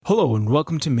Hello and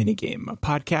welcome to Minigame, a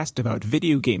podcast about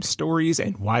video game stories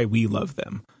and why we love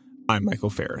them. I'm Michael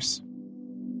Ferris.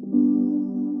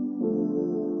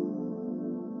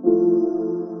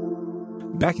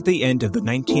 Back at the end of the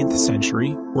 19th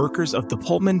century, workers of the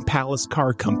Pullman Palace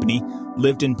Car Company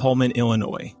lived in Pullman,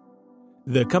 Illinois.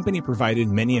 The company provided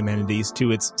many amenities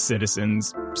to its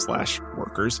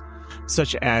citizens/workers,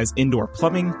 such as indoor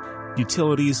plumbing,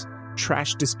 utilities,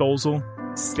 trash disposal,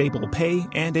 stable pay,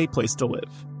 and a place to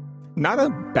live. Not a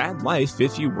bad life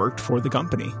if you worked for the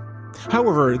company.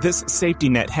 However, this safety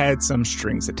net had some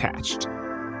strings attached.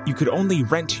 You could only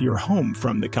rent your home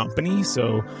from the company,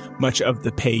 so much of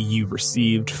the pay you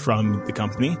received from the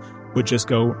company would just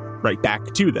go right back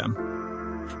to them.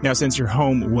 Now, since your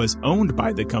home was owned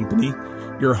by the company,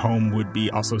 your home would be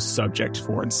also subject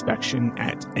for inspection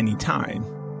at any time.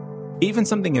 Even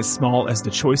something as small as the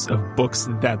choice of books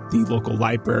that the local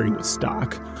library would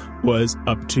stock was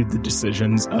up to the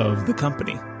decisions of the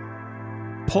company.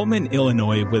 Pullman,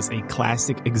 Illinois was a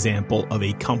classic example of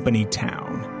a company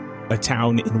town, a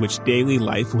town in which daily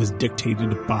life was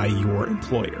dictated by your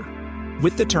employer.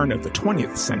 With the turn of the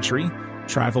 20th century,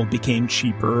 travel became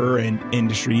cheaper and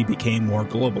industry became more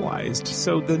globalized,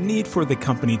 so the need for the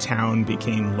company town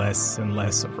became less and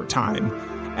less over time,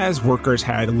 as workers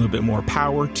had a little bit more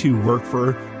power to work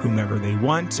for whomever they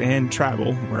want and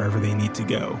travel wherever they need to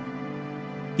go.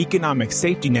 Economic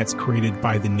safety nets created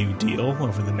by the New Deal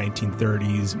over the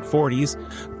 1930s and 40s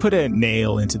put a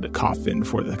nail into the coffin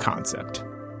for the concept.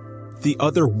 The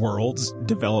Other Worlds,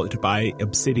 developed by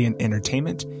Obsidian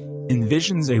Entertainment,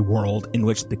 envisions a world in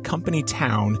which the company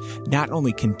town not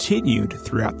only continued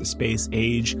throughout the space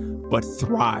age, but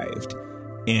thrived,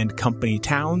 and company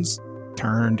towns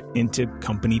turned into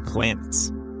company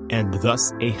planets, and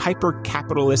thus a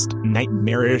hyper-capitalist,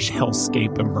 nightmarish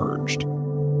hellscape emerged.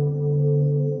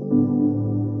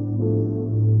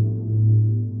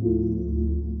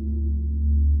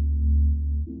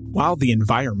 While the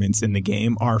environments in the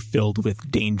game are filled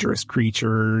with dangerous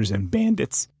creatures and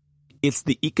bandits, it's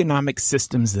the economic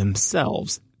systems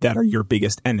themselves that are your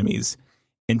biggest enemies,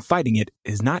 and fighting it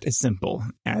is not as simple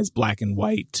as black and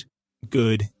white,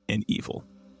 good and evil.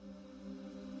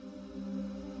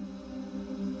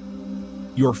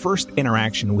 Your first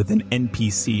interaction with an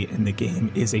NPC in the game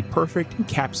is a perfect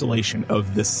encapsulation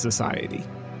of this society.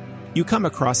 You come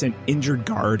across an injured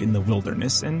guard in the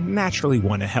wilderness and naturally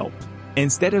want to help.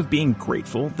 Instead of being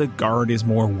grateful, the guard is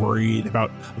more worried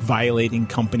about violating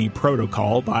company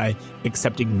protocol by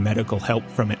accepting medical help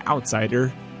from an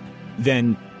outsider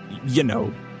than,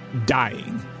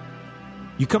 dying.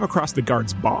 You come across the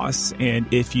guard's boss, and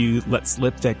if you let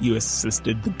slip that you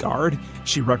assisted the guard,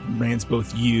 she reprimands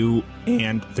both you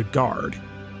and the guard.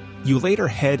 You later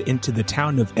head into the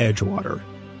town of Edgewater,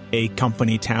 a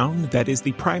company town that is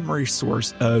the primary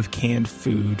source of canned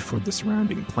food for the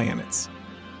surrounding planets.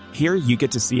 Here you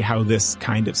get to see how this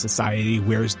kind of society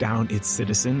wears down its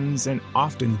citizens and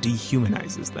often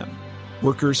dehumanizes them.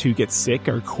 Workers who get sick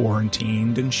are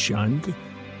quarantined and shunned.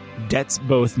 Debts,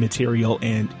 both material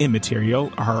and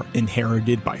immaterial, are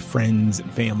inherited by friends and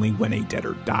family when a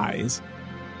debtor dies.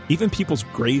 Even people's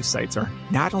grave sites are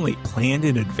not only planned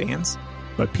in advance,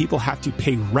 but people have to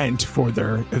pay rent for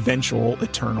their eventual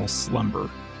eternal slumber.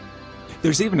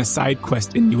 There's even a side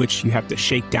quest in which you have to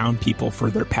shake down people for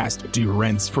their past due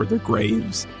rents for their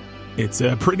graves. It's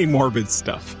pretty morbid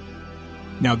stuff.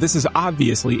 Now, this is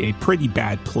obviously a pretty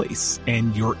bad place,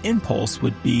 and your impulse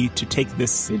would be to take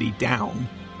this city down.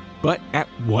 But at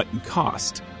what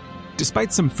cost?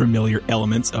 Despite some familiar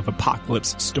elements of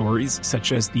apocalypse stories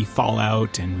such as the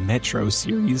Fallout and Metro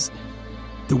series,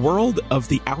 the world of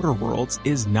the Outer Worlds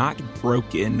is not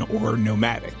broken or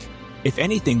nomadic. If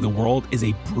anything, the world is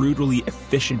a brutally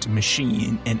efficient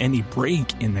machine, and any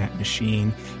break in that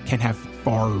machine can have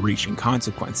far-reaching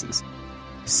consequences.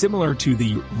 Similar to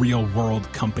the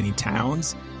real-world company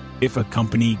towns, if a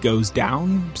company goes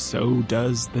down, so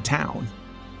does the town.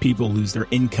 People lose their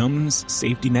incomes,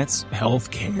 safety nets,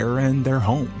 health care, and their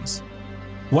homes.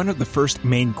 One of the first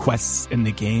main quests in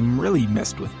the game really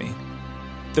messed with me.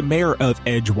 The mayor of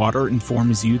Edgewater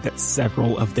informs you that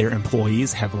several of their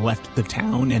employees have left the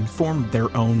town and formed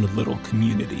their own little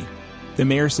community. The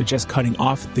mayor suggests cutting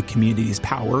off the community's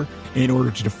power in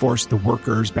order to force the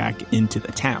workers back into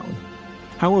the town.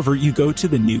 However, you go to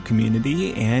the new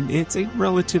community and it's a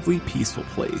relatively peaceful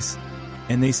place,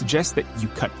 and they suggest that you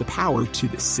cut the power to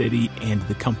the city and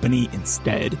the company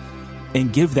instead,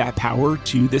 and give that power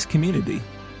to this community.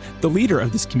 The leader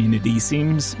of this community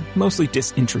seems mostly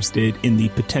disinterested in the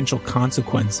potential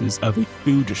consequences of a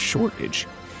food shortage.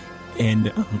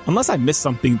 And unless I missed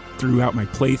something throughout my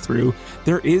playthrough,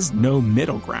 there is no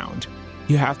middle ground.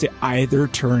 You have to either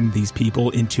turn these people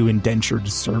into indentured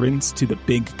servants to the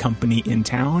big company in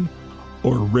town,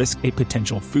 or risk a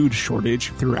potential food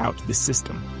shortage throughout the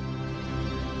system.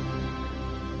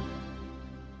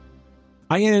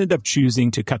 I ended up choosing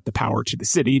to cut the power to the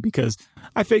city because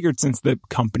I figured since the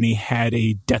company had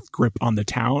a death grip on the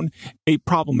town, a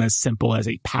problem as simple as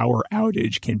a power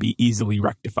outage can be easily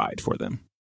rectified for them.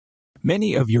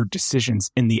 Many of your decisions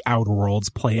in the Outer Worlds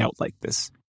play out like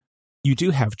this. You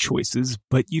do have choices,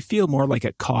 but you feel more like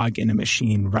a cog in a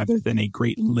machine rather than a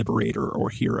great liberator or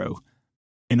hero.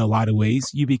 In a lot of ways,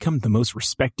 you become the most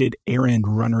respected errand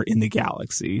runner in the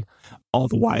galaxy, all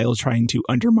the while trying to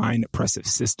undermine oppressive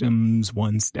systems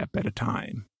one step at a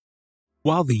time.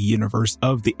 While the universe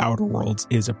of the Outer Worlds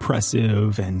is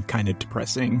oppressive and kind of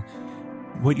depressing,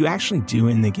 what you actually do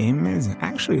in the game is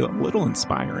actually a little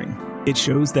inspiring. It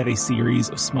shows that a series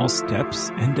of small steps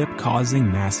end up causing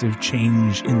massive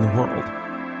change in the world.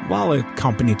 While a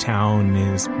company town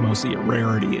is mostly a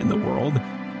rarity in the world,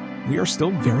 we are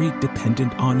still very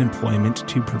dependent on employment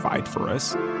to provide for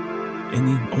us. And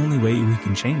the only way we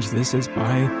can change this is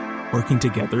by working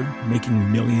together,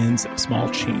 making millions of small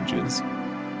changes,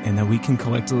 and that we can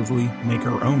collectively make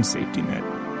our own safety net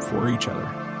for each other.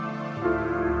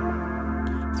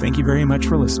 Thank you very much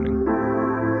for listening.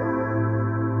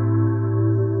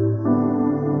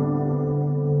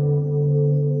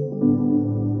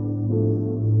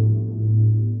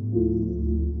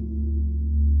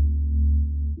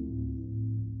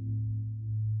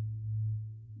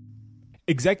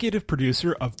 Executive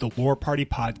producer of the Lore Party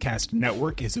Podcast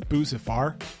Network is Abu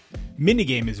Zafar.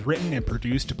 Minigame is written and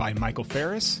produced by Michael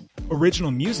Ferris.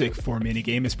 Original music for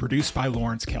Minigame is produced by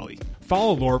Lawrence Kelly.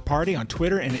 Follow Lore Party on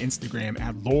Twitter and Instagram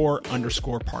at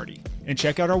lore_party. And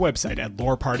check out our website at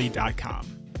loreparty.com.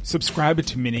 Subscribe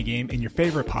to Minigame in your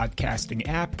favorite podcasting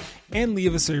app and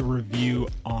leave us a review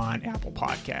on Apple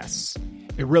Podcasts.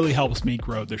 It really helps me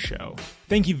grow the show.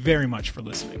 Thank you very much for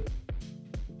listening.